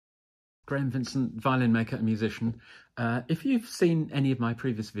Graham Vincent, violin maker and musician. If you've seen any of my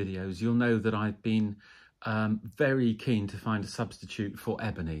previous videos, you'll know that I've been very keen to find a substitute for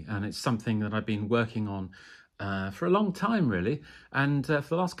ebony, and it's something that I've been working on for a long time, really. And for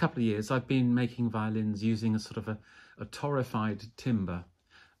the last couple of years, I've been making violins using a sort of a torrefied timber,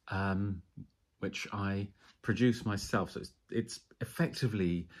 which I produce myself. So it's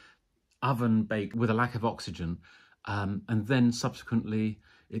effectively oven baked with a lack of oxygen, and then subsequently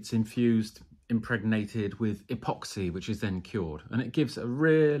it's infused, impregnated with epoxy, which is then cured, and it gives a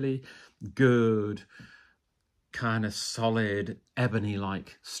really good kind of solid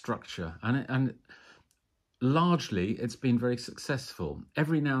ebony-like structure, and largely it's been very successful.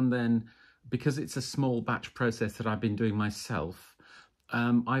 Every now and then, because it's a small batch process that I've been doing myself,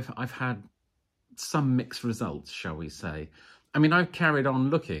 I've had some mixed results, shall we say. I mean, I've carried on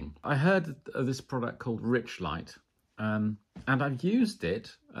looking. I heard of this product called Richlite, and I've used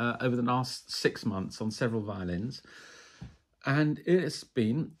it over the last 6 months on several violins, and it's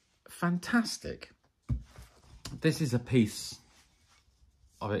been fantastic. This is a piece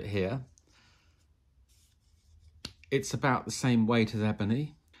of it here. It's about the same weight as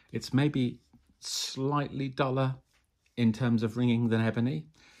ebony. It's maybe slightly duller in terms of ringing than ebony.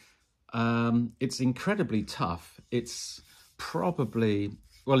 It's incredibly tough. It's probably,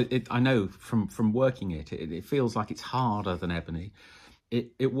 well, I know from working it feels like it's harder than ebony.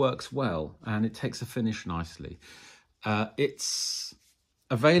 It works well, and it takes a finish nicely. It's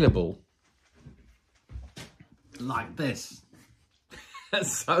available like this.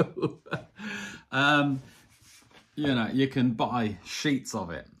 So, you know, you can buy sheets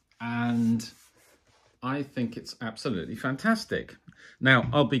of it, and I think it's absolutely fantastic. Now,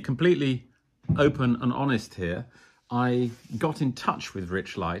 I'll be completely open and honest here. I got in touch with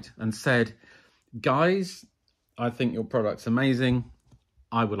Richlite and said, guys, I think your product's amazing.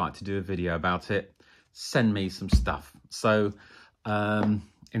 I would like to do a video about it. Send me some stuff. So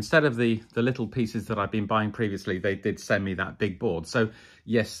instead of the little pieces that I've been buying previously, they did send me that big board. So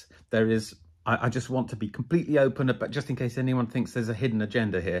yes, there is, I just want to be completely open, but just in case anyone thinks there's a hidden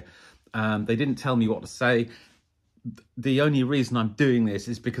agenda here, they didn't tell me what to say. The only reason I'm doing this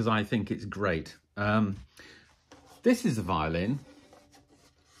is because I think it's great. This is a violin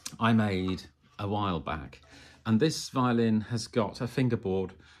I made a while back, and this violin has got a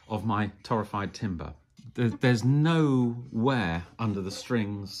fingerboard of my torrefied timber. There's no wear under the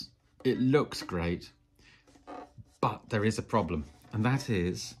strings. It looks great, but there is a problem, and that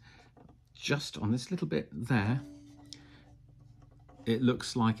is just on this little bit there, it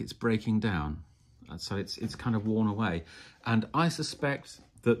looks like it's breaking down. So it's kind of worn away. And I suspect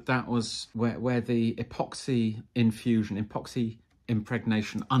that was where the epoxy infusion, epoxy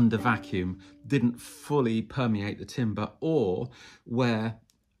impregnation under vacuum didn't fully permeate the timber, or where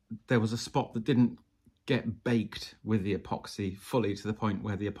there was a spot that didn't get baked with the epoxy fully to the point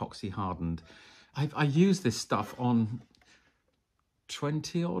where the epoxy hardened. I used this stuff on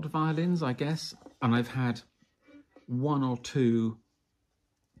 20 odd violins, I guess, and I've had 1 or 2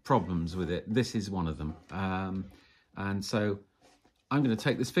 problems with it. This is one of them. And so I'm going to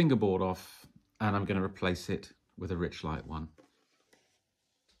take this fingerboard off, and I'm going to replace it with a Richlite one.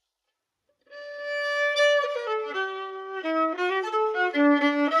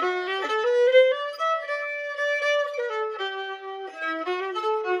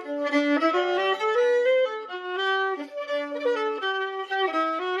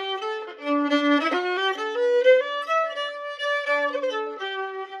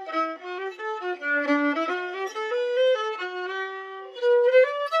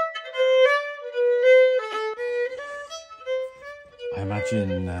 I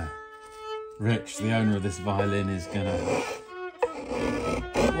imagine Rich, the owner of this violin, is gonna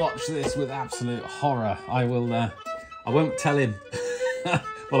watch this with absolute horror. I won't tell him.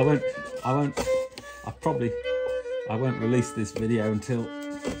 Well, I won't release this video until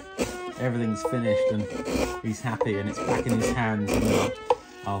everything's finished and he's happy and it's back in his hands, and then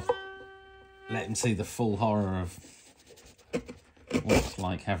I'll let him see the full horror of what it's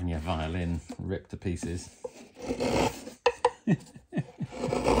like having your violin ripped to pieces.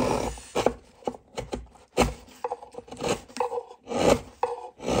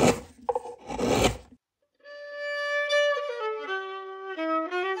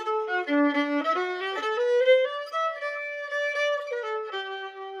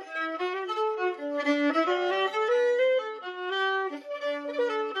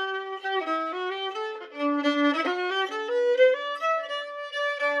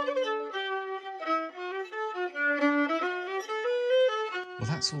 Well,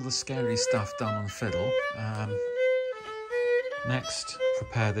 that's all the scary stuff done on fiddle. Next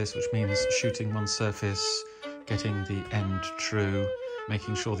repair this, which means shooting one surface, getting the end true,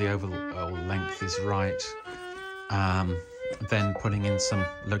 making sure the overall length is right, then putting in some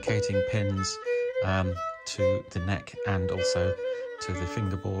locating pins to the neck and also to the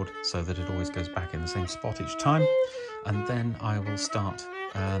fingerboard so that it always goes back in the same spot each time. And then I will start,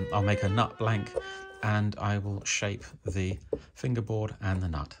 I'll make a nut blank and I will shape the fingerboard and the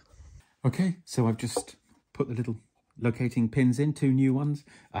nut. Okay, so I've just put the little locating pins in, 2 new ones.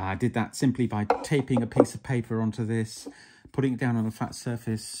 I did that simply by taping a piece of paper onto this, putting it down on a flat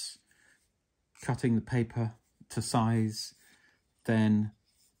surface, cutting the paper to size, then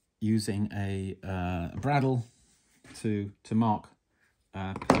using a bradawl to mark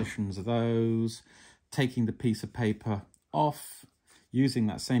positions of those, taking the piece of paper off, using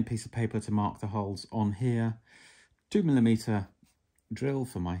that same piece of paper to mark the holes on here, 2mm drill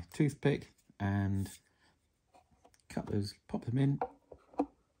for my toothpick, and cut those, pop them in,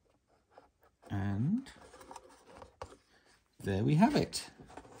 and there we have it.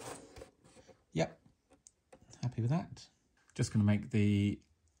 Yep, happy with that. Just going to make the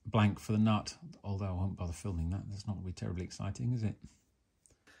blank for the nut, although I won't bother filming that. That's not going to be terribly exciting, is it?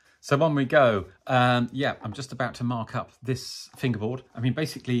 So on we go. Yeah, I'm just about to mark up this fingerboard. I mean,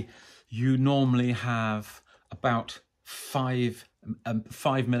 basically, you normally have about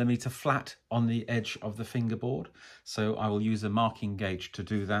 5mm flat on the edge of the fingerboard. So I will use a marking gauge to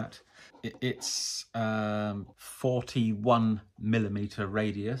do that. It's 41mm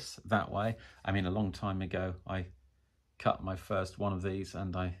radius that way. I mean, a long time ago, I cut my first one of these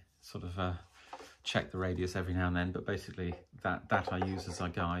and I sort of check the radius every now and then, but basically that I use as a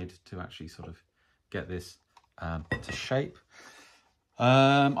guide to actually sort of get this to shape.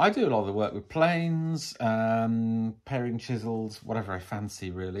 I do a lot of the work with planes, paring chisels, whatever I fancy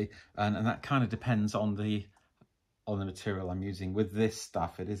really, and that kind of depends on the material I'm using. With this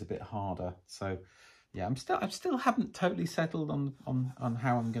stuff, it is a bit harder. So yeah, I still haven't totally settled on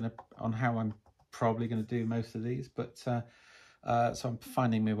how I'm probably going to do most of these, but so I'm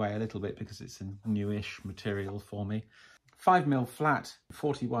finding my way a little bit because it's a newish material for me. 5mm flat,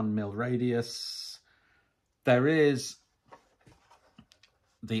 41mm radius. There is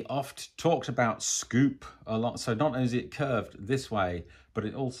the oft talked about scoop a lot. So not only is it curved this way, but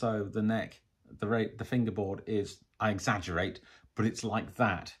it also, the neck, the fingerboard is, I exaggerate, but it's like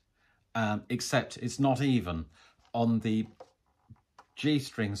that, except it's not even. On the G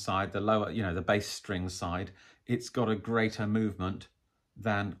string side, the lower, the bass string side, it's got a greater movement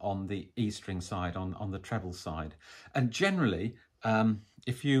than on the E string side, on the treble side. And generally,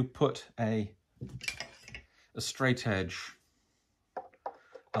 if you put a straight edge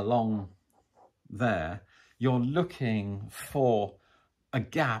along there, you're looking for a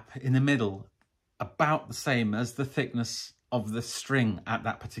gap in the middle about the same as the thickness of the string at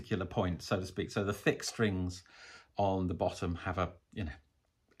that particular point, so to speak. So the thick strings on the bottom have a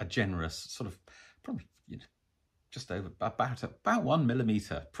generous sort of, probably just over about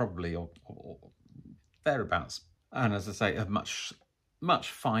 1mm probably, or thereabouts. And as I say, a much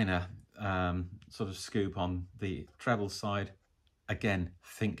finer sort of scoop on the treble side. Again,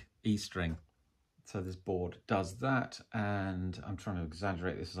 think E string. So this board does that, and I'm trying to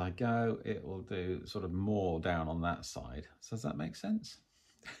exaggerate this as I go. It will do sort of more down on that side. So does that make sense?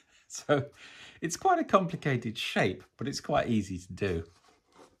 So it's quite a complicated shape, but it's quite easy to do.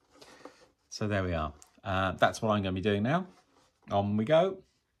 So there we are. That's what I'm going to be doing now. On we go.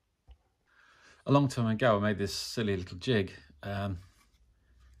 A long time ago, I made this silly little jig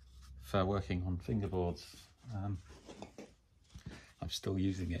for working on fingerboards. I'm still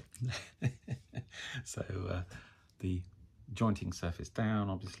using it. So the jointing surface down,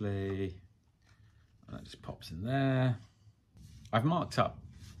 obviously, and that just pops in there. I've marked up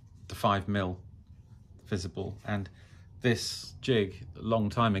the 5mm visible, and this jig a long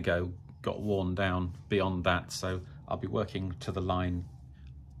time ago got worn down beyond that, so I'll be working to the line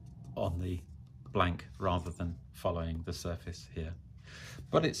on the blank rather than following the surface here.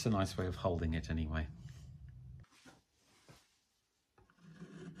 But it's a nice way of holding it anyway.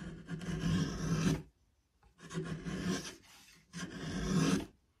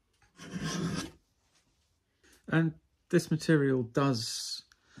 And this material does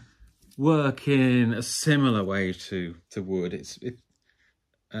work in a similar way to wood.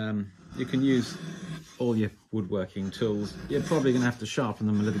 You can use all your woodworking tools. You're probably going to have to sharpen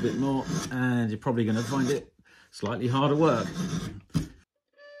them a little bit more, and you're probably going to find it slightly harder work.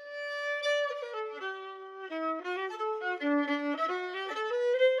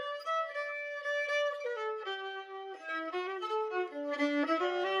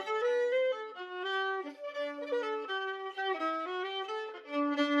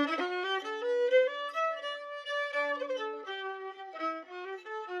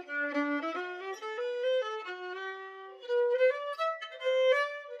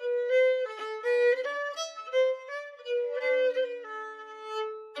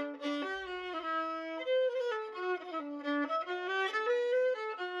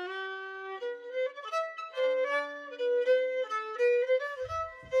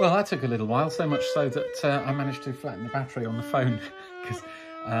 Well, that took a little while, so much so that I managed to flatten the battery on the phone because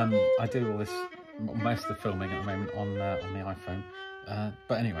I do all this, most of the filming at the moment on the iPhone.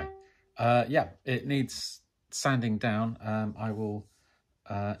 But anyway, yeah, it needs sanding down. I will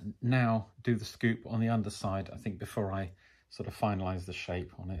now do the scoop on the underside, I think, before I sort of finalise the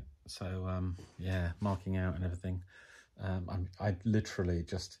shape on it. So yeah, marking out and everything. I literally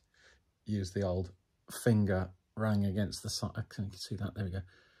just use the old finger rang against the side. Can you see that? There we go.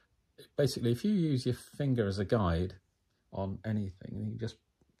 Basically, if you use your finger as a guide on anything, you just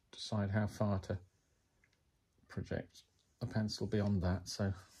decide how far to project a pencil beyond that.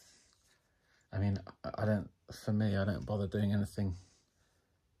 So, I mean, for me, I don't bother doing anything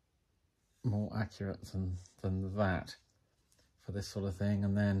more accurate than that for this sort of thing,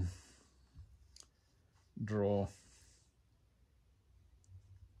 and then draw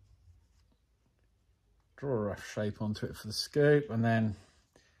a rough shape onto it for the scoop, and then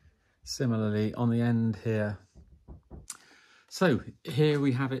similarly on the end here. So here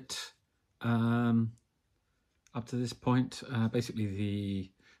we have it up to this point.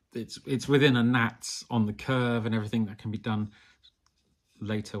 Basically it's within a nats on the curve and everything. That can be done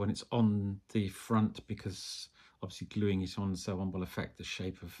later when it's on the front, because obviously gluing it on and so on will affect the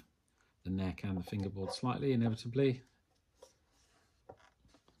shape of the neck and the fingerboard slightly, inevitably.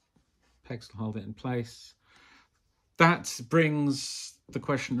 Pegs will hold it in place. That brings the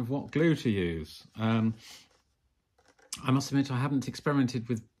question of what glue to use. I must admit I haven't experimented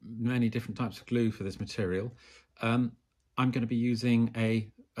with many different types of glue for this material. I'm going to be using a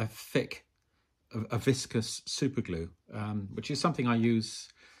thick, a viscous super glue, which is something I use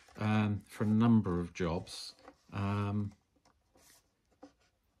for a number of jobs. And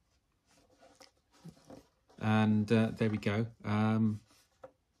there we go. I'm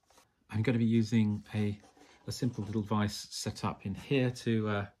going to be using a simple little vise set up in here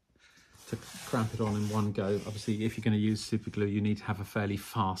to cramp it on in one go. Obviously, if you're going to use super glue, you need to have a fairly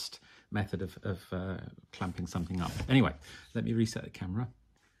fast method of clamping something up. Anyway, let me reset the camera.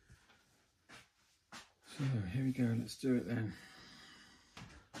 So here we go, let's do it then.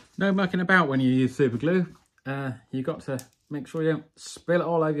 No mucking about when you use super glue. You've got to make sure you don't spill it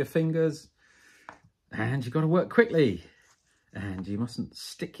all over your fingers, and you've got to work quickly, and you mustn't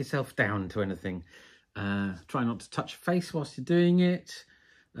stick yourself down to anything. Try not to touch your face whilst you're doing it,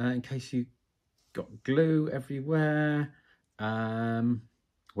 in case you got glue everywhere.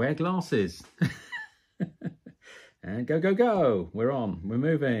 Wear glasses. And go, go, go. We're on, we're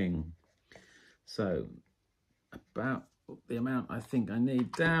moving. So about the amount I think I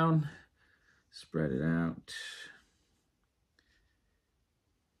need down, spread it out.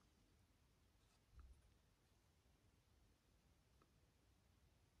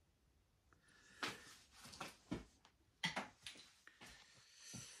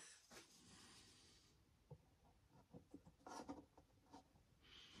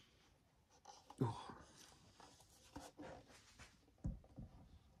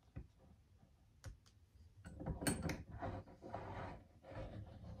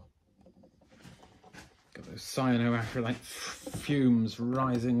 Cyanoacrylate fumes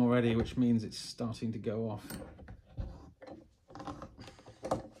rising already, which means it's starting to go off.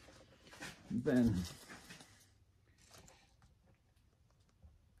 Then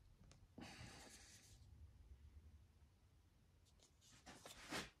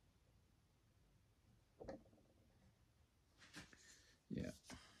yeah,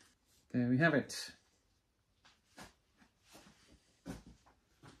 there we have it.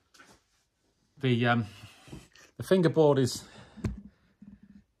 The fingerboard is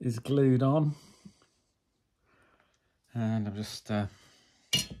glued on, and I'm just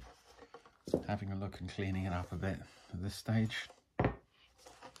having a look and cleaning it up a bit at this stage.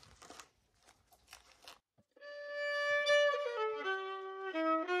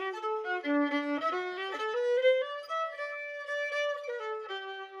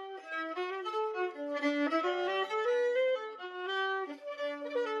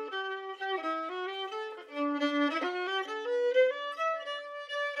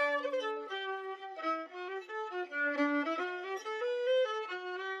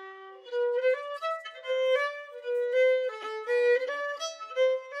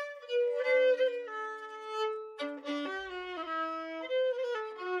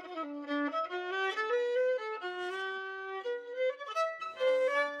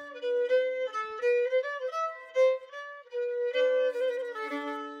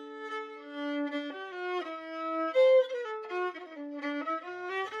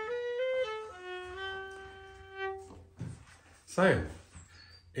 So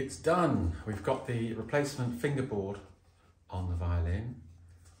it's done. We've got the replacement fingerboard on the violin.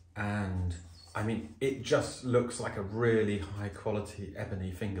 I mean, it just looks like a really high quality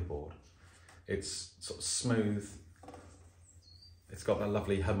ebony fingerboard. It's sort of smooth. It's got that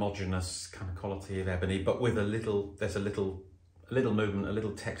lovely homogeneous kind of quality of ebony, but with there's a little movement, a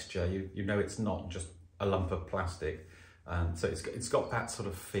little texture. You know it's not just a lump of plastic. So it's got that sort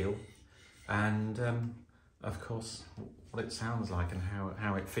of feel. And of course, what it sounds like and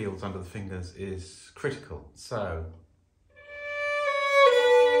how it feels under the fingers is critical. So.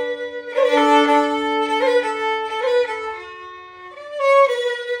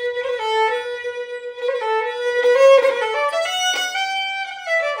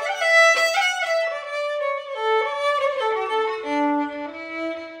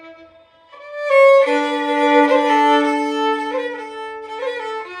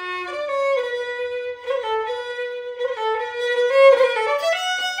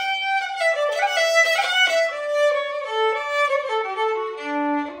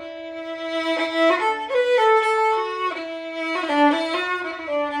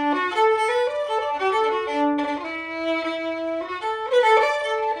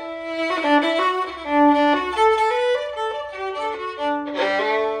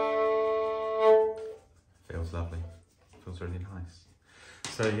 Feels lovely, feels really nice.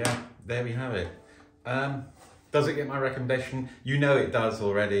 So yeah, there we have it. Does it get my recommendation? You know it does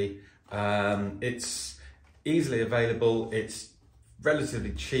already. It's easily available, it's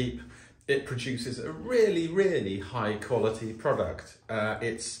relatively cheap, it produces a really, really high quality product.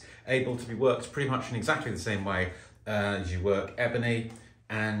 It's able to be worked pretty much in exactly the same way as you work ebony,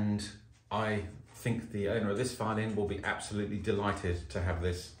 and I think the owner of this violin will be absolutely delighted to have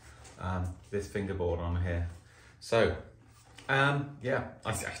this this fingerboard on here. So yeah,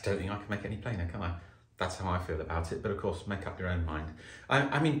 I don't think I can make any plainer, can I? That's how I feel about it, but of course make up your own mind.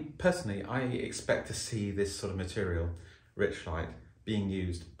 I mean, personally, I expect to see this sort of material, Richlite, being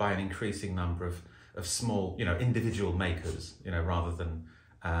used by an increasing number of small, individual makers, rather than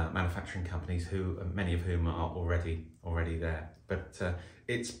manufacturing companies, many of whom are already there. But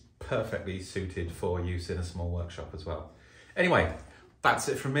it's perfectly suited for use in a small workshop as well. Anyway, that's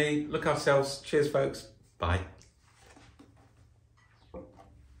it from me. Look after yourselves. Cheers, folks. Bye.